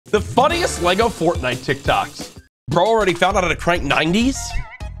The funniest Lego Fortnite TikToks. Bro already found out how to crank 90s?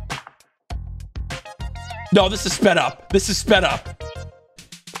 No, this is sped up. This is sped up.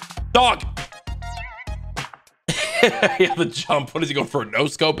 Dog. Yeah, the jump. What is he going for, a no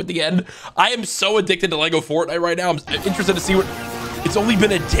scope at the end? I am so addicted to Lego Fortnite right now. I'm interested to see what... It's only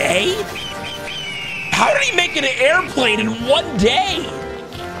been a day? How did he make an airplane in one day?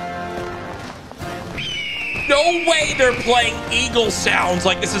 No way they're playing eagle sounds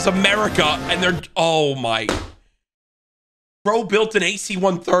like this is America and they're... Oh my... Bro built an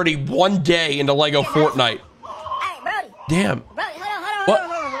AC-130 one day into Lego Fortnite. Damn. What?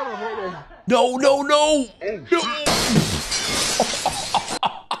 No, no, no.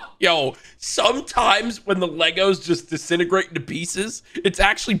 Yo, sometimes when the Legos just disintegrate into pieces, it's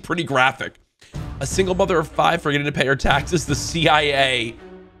actually pretty graphic. A single mother of 5 forgetting to pay her taxes, the CIA.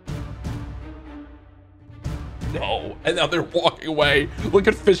 No, and now they're walking away. Look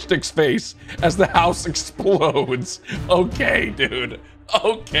at Fishstick's face as the house explodes. Okay, dude.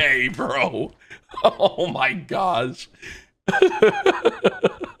 Okay, bro. Oh my gosh. Here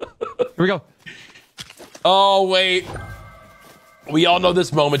we go. Oh, wait. We all know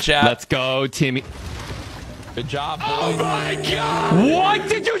this moment, chat. Let's go, Timmy. Good job, boy. Oh my god! What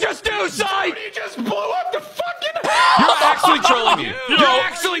did you just do, Sai? You just blew up the fucking house! You're actually trolling me. You're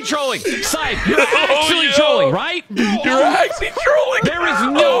actually trolling. Sai, you're actually trolling, right? You're actually trolling. There is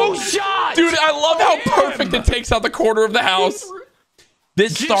no shot! Dude, I love how perfect it takes out the corner of the house.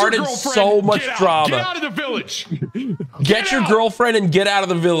 This started so much drama. Get out of the village. Get your girlfriend and get out of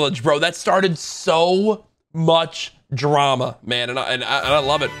the village, bro. That started so much drama, man, and I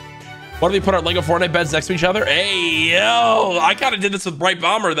love it. What do we put our Lego Fortnite beds next to each other? Hey, yo, I kind of did this with Bright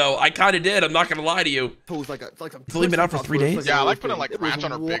Bomber, though. I kind of did. I'm not gonna lie to you. It's only been out for 3 days. Yeah, I like putting like ranch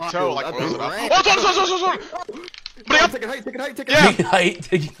on her big toe. Like, oh, Take it height, take it height, take it yeah. height. Take height,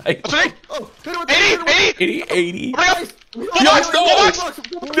 take height. What's it? Oh, hit it with 80, 80. Nice.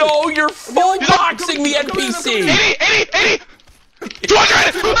 No, you're full boxing the NPC. 80,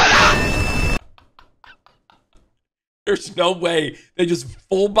 200. There's no way they just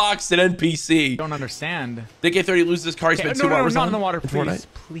full boxed an NPC. Don't understand. They get 30 loses this car. He spent 2 hours not on in the water, Fortnite.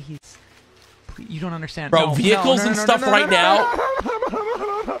 please. You don't understand. Bro, vehicles and stuff right now.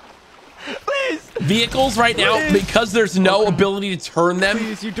 Please. Vehicles right now, because there's no ability to turn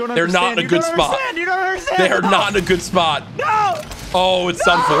them, they're not in a good spot. You don't understand. They are not in a good spot. No. Oh, it's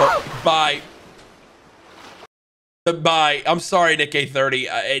done for. Bye. Bye. I'm sorry, Nick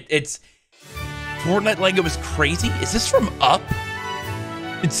A30. It's Fortnite Lego is crazy. Is this from Up?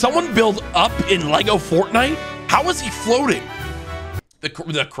 Did someone build Up in Lego Fortnite? How is he floating? The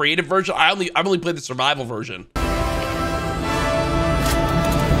creative version? I've only played the survival version.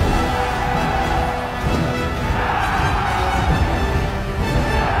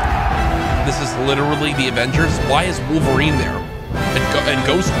 This is literally the Avengers. Why is Wolverine there? And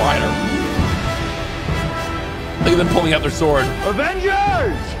Ghost Rider. Look at them pulling out their sword.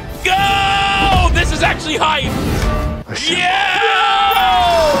 Avengers! Go! This is actually hype. Yeah!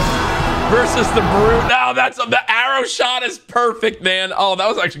 Versus the Brute. Now that's the arrow shot is perfect, man. Oh, that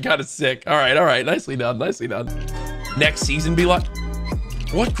was actually kind of sick. All right. Nicely done. Nicely done. Next season be like,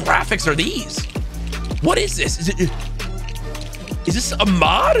 what graphics are these? What is this? Is this a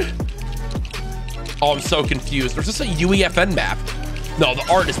mod? Oh, I'm so confused. There's just a UEFN map. No, the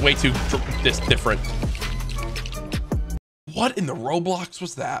art is way too different. What in the Roblox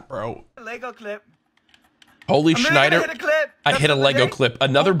was that, bro? Lego clip. Holy Schneider. I hit a Lego clip.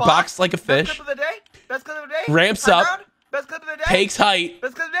 Another box like a fish. Best clip of the day. Best clip of the day. Ramps up. Best clip of the day. Takes height.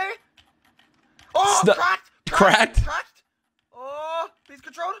 Best clip of the day. Oh, cracked. Oh, piece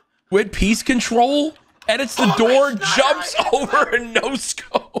control. With piece control. Edits the door, jumps over, and no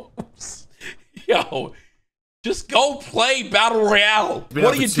scopes. Yo, just go play Battle Royale.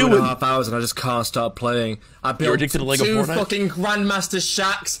 What are you doing? 2.5 hours and I just can't stop playing. I built addicted to Lego 2 Fortnite? fucking Grandmaster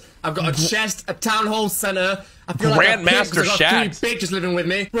Shacks. I've got a chest, a town hall center. I feel Grandmaster like I've got Shacks? 3 bitches living with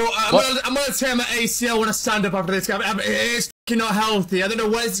me. Bro, I'm gonna tear my ACL when I stand up after this guy. It's fucking not healthy. I don't know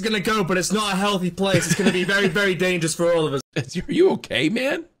where this is gonna go, but it's not a healthy place. It's gonna be very, very dangerous for all of us. Are you okay,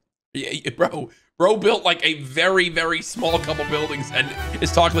 man? Yeah, bro built like a very, very small couple buildings and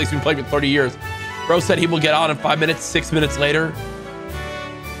is talking like he's been playing for 30 years. Bro said he will get on in 5 minutes. 6 minutes later.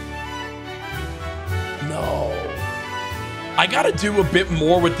 No. I gotta do a bit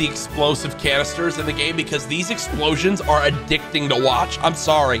more with the explosive canisters in the game because these explosions are addicting to watch. I'm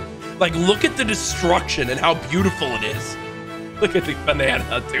sorry. Like, look at the destruction and how beautiful it is. Look at the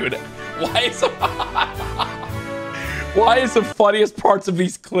banana, dude. Why is the funniest parts of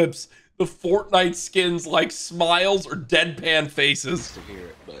these clips the Fortnite skins like smiles or deadpan faces.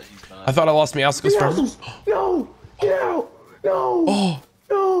 I thought I lost Meowscles from. No! Get out! No! Oh.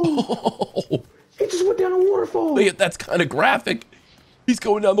 No! Oh. He just went down a waterfall! Wait, that's kind of graphic. He's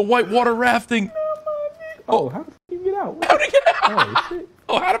going down the whitewater rafting. Oh, how the f you get out? How'd he get out? Oh, shit.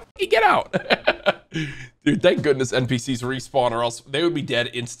 Oh, how did he get out? Dude, thank goodness NPCs respawn or else they would be dead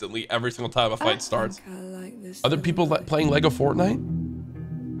instantly every single time a fight starts. Other people playing Lego Fortnite?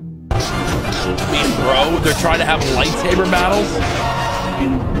 I mean, bro, they're trying to have lightsaber battles?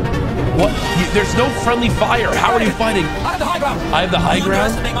 What? There's no friendly fire. How are you fighting? I have the high ground. I have the high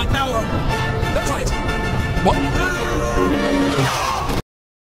ground? That's right. What?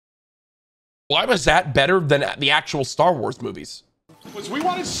 Why was that better than the actual Star Wars movies? Was we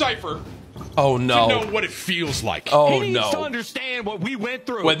wanted Cypher Oh no. to know what it feels like. Oh He needs to no. understand what we went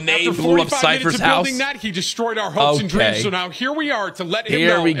through. When they After blew up 45 Cypher's minutes of house. building that, he destroyed our hopes and Okay. dreams. So now here we are to let him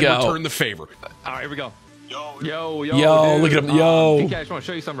Here know we and go. return the favor. All right, here we go. Yo, Yo, dude. look at him. Yo. PK, I just want to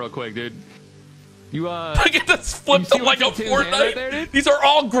show you something real quick, dude. You Look at this flip You see to what Lego Tim's hand Fortnite. right there, dude? These are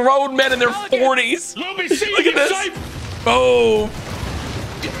all grown men in their 40s. We'll be seeing Look at you, this. Cypher. Boom.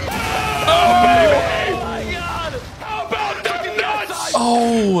 Oh. my God! How about the nuts?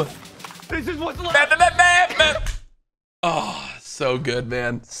 Oh. This is what's left. Oh, so good,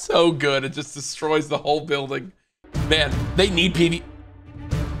 man. So good. It just destroys the whole building. Man, they need PV.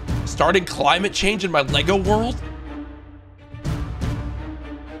 Starting climate change in my Lego world?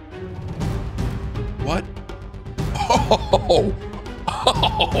 What? Oh.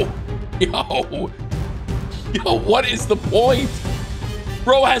 Oh. Yo. Yo, what is the point?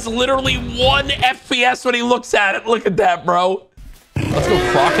 Bro has literally 1 FPS when he looks at it. Look at that, bro. Let's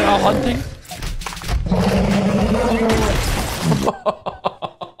go crocodile hunting.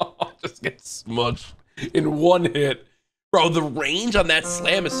 Just get smushed in 1 hit. Bro, the range on that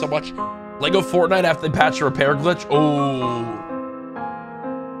slam is so much. Lego Fortnite after they patched the repair glitch. Oh.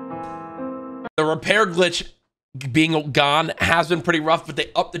 The repair glitch being gone has been pretty rough, but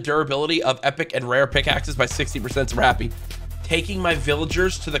they upped the durability of epic and rare pickaxes by 60%, so we're happy. Taking my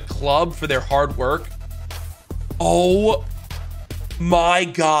villagers to the club for their hard work. Oh my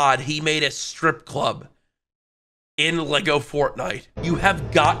God, he made a strip club in Lego Fortnite. You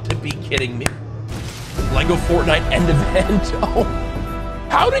have got to be kidding me. Lego Fortnite end event. Oh,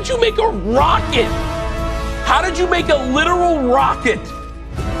 how did you make a rocket? How did you make a literal rocket?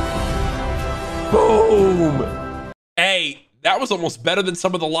 Boom. Hey, that was almost better than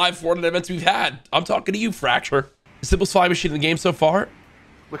some of the live Fortnite events we've had. I'm talking to you, Fracture. The simplest flying machine in the game so far.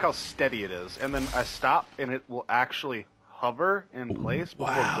 Look how steady it is. And then I stop and it will actually hover in place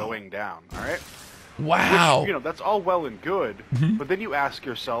before going down, all right? Wow. Which, you know, that's all well and good, but then you ask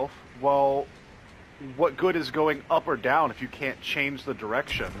yourself, well, what good is going up or down if you can't change the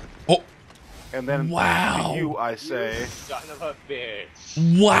direction? Oh. And then Wow. to you, I say, Son of a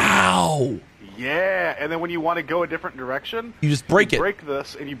bitch. Wow. yeah. And then when you want to go a different direction, You just break it. break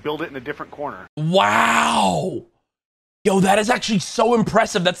this and you build it in a different corner. Wow. Yo, that is actually so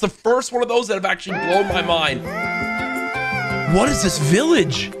impressive. That's the first one of those that have actually blown my mind. What is this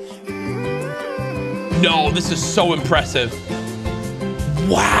village? No, this is so impressive.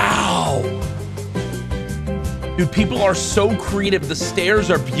 Wow. Dude, people are so creative. The stairs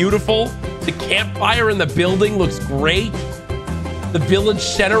are beautiful. The campfire in the building looks great. The village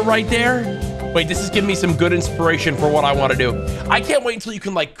center right there. Wait, this is giving me some good inspiration for what I want to do. I can't wait until you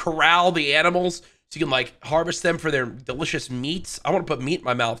can like corral the animals so you can like harvest them for their delicious meats. I want to put meat in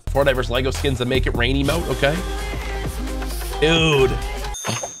my mouth. Fortnite Lego skins that make it rain emote, okay? Dude.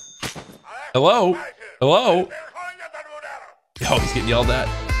 Hello? Hello? Oh, he's getting yelled at.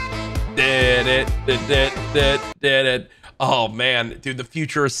 Did it. Oh man, dude, the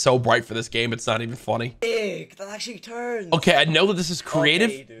future is so bright for this game. It's not even funny. Big. That actually turns. Okay, I know that this is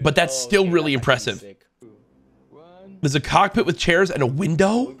creative, but that's still really impressive. There's a cockpit with chairs and a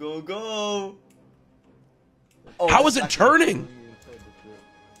window. Go, go. How is it turning?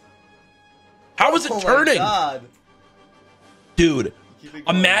 How is it turning? God. Dude,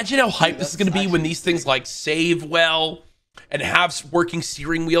 imagine how hyped this is going to be when these things like save well and have working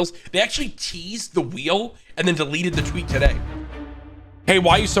steering wheels. They actually teased the wheel and then deleted the tweet today. Hey,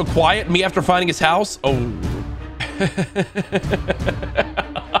 why are you so quiet? Me after finding his house? Oh.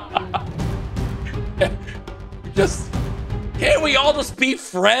 Can't we all just be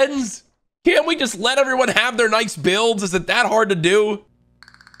friends? Can't we just let everyone have their nice builds? Is it that hard to do?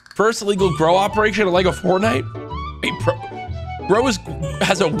 First illegal grow operation in Lego Fortnite? Hey, bro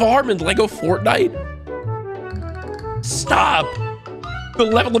has a farm in Lego Fortnite? Stop. The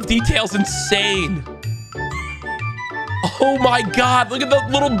level of detail is insane. Oh my God, look at the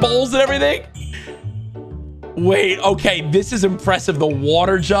little bowls and everything. Wait, okay, this is impressive. The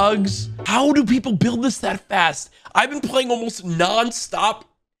water jugs. How do people build this that fast? I've been playing almost non-stop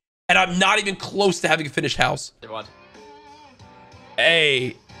and I'm not even close to having a finished house.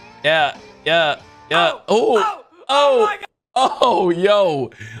 Hey, yeah. Oh, yo.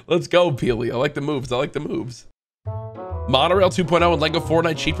 Let's go, Peely. I like the moves. Monorail 2.0 and Lego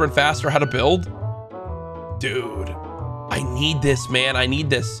Fortnite cheaper and faster. How to build? Dude, I need this, man. I need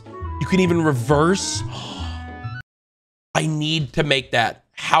this. You can even reverse. I need to make that.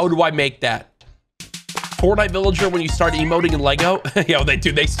 How do I make that? Fortnite Villager, when you start emoting in Lego, yo,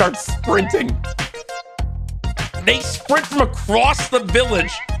 they start sprinting. They sprint from across the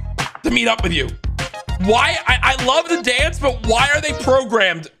village to meet up with you. Why? I love the dance, but why are they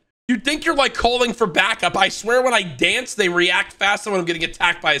programmed? You'd think you're like calling for backup. I swear when I dance, they react faster when I'm getting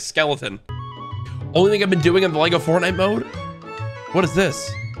attacked by a skeleton. Only thing I've been doing in the Lego Fortnite mode? What is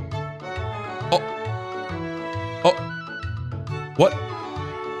this? What?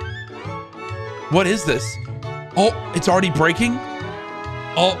 What is this? Oh, it's already breaking?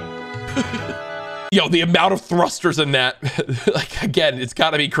 Oh. Yo, the amount of thrusters in that. Like, again, it's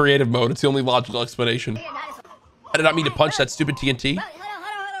gotta be creative mode. It's the only logical explanation. I did not mean to punch that stupid TNT.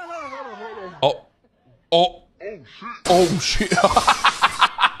 Oh, shit.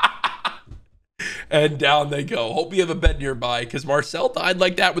 And down they go. Hope you have a bed nearby, because Marcel died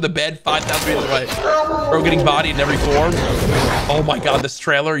like that with a bed 5,000 meters away. Bro getting bodied in every form. Oh my God, this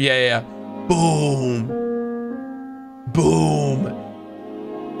trailer. Yeah. Boom. Boom.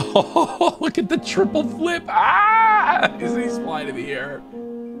 Oh, look at the triple flip. Ah! He's flying in the air.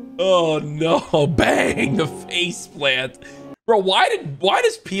 Oh no, bang, the face plant. Bro, why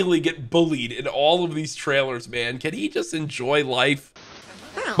does Peely get bullied in all of these trailers, man? Can he just enjoy life?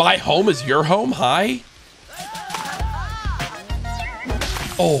 My home is your home? Hi?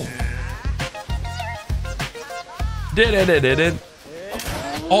 Oh. Did.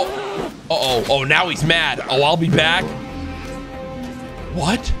 Oh, now he's mad. Oh, I'll be back.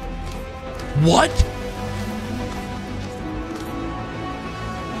 What? What?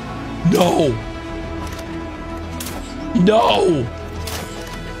 No.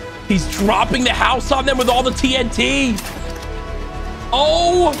 He's dropping the house on them with all the TNT.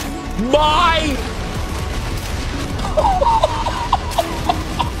 Oh my.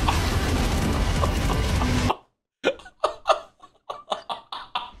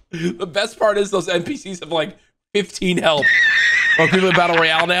 The best part is those NPCs have like 15 health. Oh, people in Battle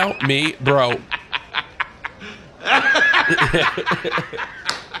Royale now? Me, bro.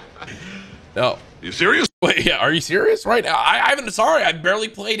 No. You serious? Wait, yeah, are you serious right now? I haven't, sorry, I barely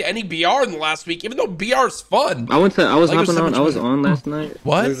played any BR in the last week, even though BR is fun. I was on last night.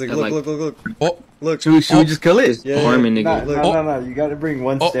 What? Look. Oh. Look, should we just kill it? Yeah, Farming, nigga. No, you gotta bring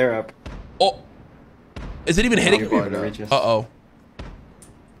one stair up. Oh. Is it even hitting? Uh-oh.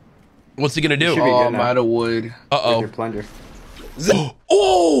 What's he gonna do? Oh, I'm out of wood. Uh-oh. Your plunger.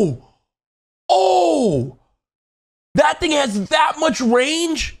 Oh! That thing has that much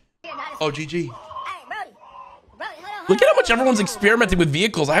range? Oh, GG. Look at how much everyone's experimenting with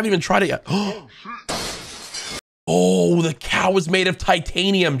vehicles. I haven't even tried it yet. Oh, the cow is made of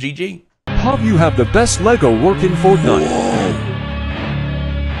titanium, GG. Pop, you have the best Lego work in Fortnite.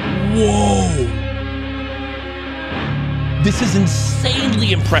 Whoa. This is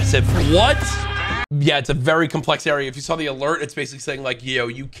insanely impressive. What? Yeah, it's a very complex area. If you saw the alert, it's basically saying like, yo,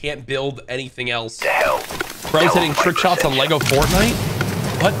 you can't build anything else. Bro's hitting trick shots on Lego Fortnite?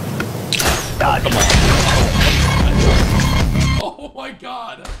 What? Come on. Oh my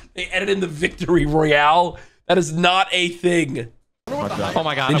God. They added in the victory royale. That is not a thing. Oh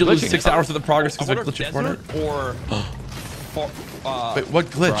my God. Ninja loses 6 hours of the progress because of a glitch in Fortnite. Wait, what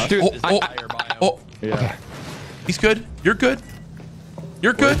glitch? Dude, oh. Yeah. He's good. You're good.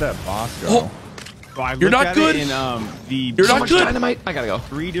 You're good. Where'd that boss go? You're not good. In, You're not good. Dynamite. I gotta go.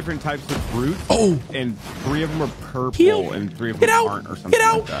 3 different types of fruit. Oh. And 3 of them are purple, Heal. and 3 of Get them out. aren't, or something Get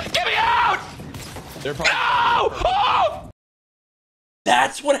out. like that. Get me out! They're probably no!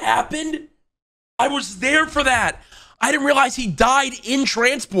 That's what happened? I was there for that. I didn't realize he died in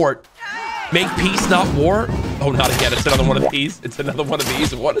transport. Make peace, not war. Oh, not again. It's another one of these. It's another one of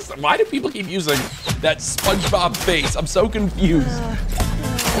these. What is? Why do people keep using that SpongeBob face? I'm so confused.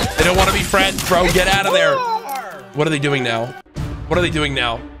 They don't want to be friends, bro. Get out of there. What are they doing now? What are they doing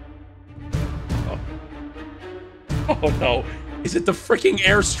now? Oh no. Is it the freaking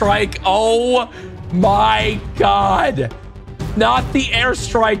airstrike? Oh my God. Not the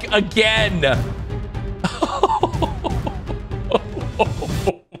airstrike again. Oh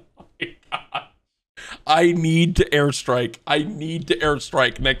my God. I need to airstrike. I need to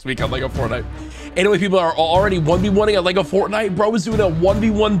airstrike next week on Lego Fortnite. Anyway, people are already 1v1ing at Lego Fortnite. Bro is doing a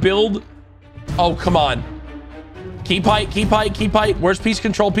 1v1 build. Oh, come on. Keep height, keep height, keep height. Where's piece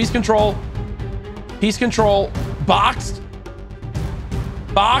control? Piece control. Piece control. Boxed.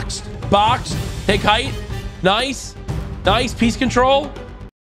 Boxed. Boxed. Take height. Nice. Nice. Piece control.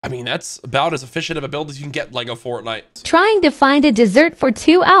 I mean, that's about as efficient of a build as you can get Lego Fortnite. Trying to find a dessert for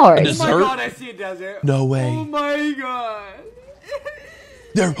 2 hours. A dessert? Oh my god, I see a desert. No way. Oh my god.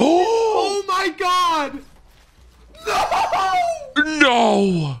 There. Oh my god. No.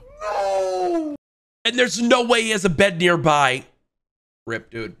 No. No. And there's no way he has a bed nearby. Rip,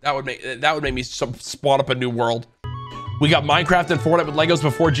 dude. That would make me spawn up a new world. We got Minecraft and Fortnite with Legos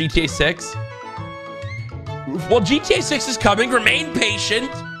before GTA 6. Well, GTA 6 is coming. Remain patient.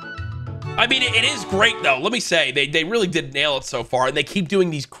 I mean, it is great, though. Let me say, they really did nail it so far. And they keep doing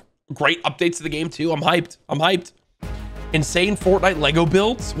these great updates to the game, too. I'm hyped. I'm hyped. Insane Fortnite Lego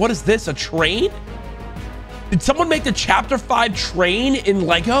builds. What is this? A train? Did someone make the Chapter 5 train in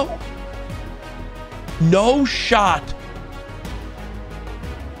Lego? No shot.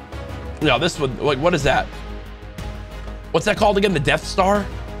 No, this one, like, what is that? What's that called again? The Death Star?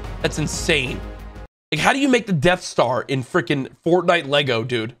 That's insane. Like, how do you make the Death Star in freaking Fortnite Lego,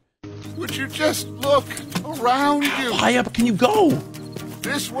 dude? Would you just look around you? How high up can you go?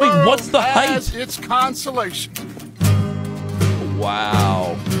 This world Wait, what's the has height? its consolation.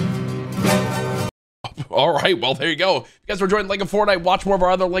 Wow. All right, well, there you go. If you guys were enjoying Lego Fortnite, watch more of our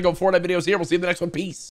other Lego Fortnite videos here. We'll see you in the next one. Peace.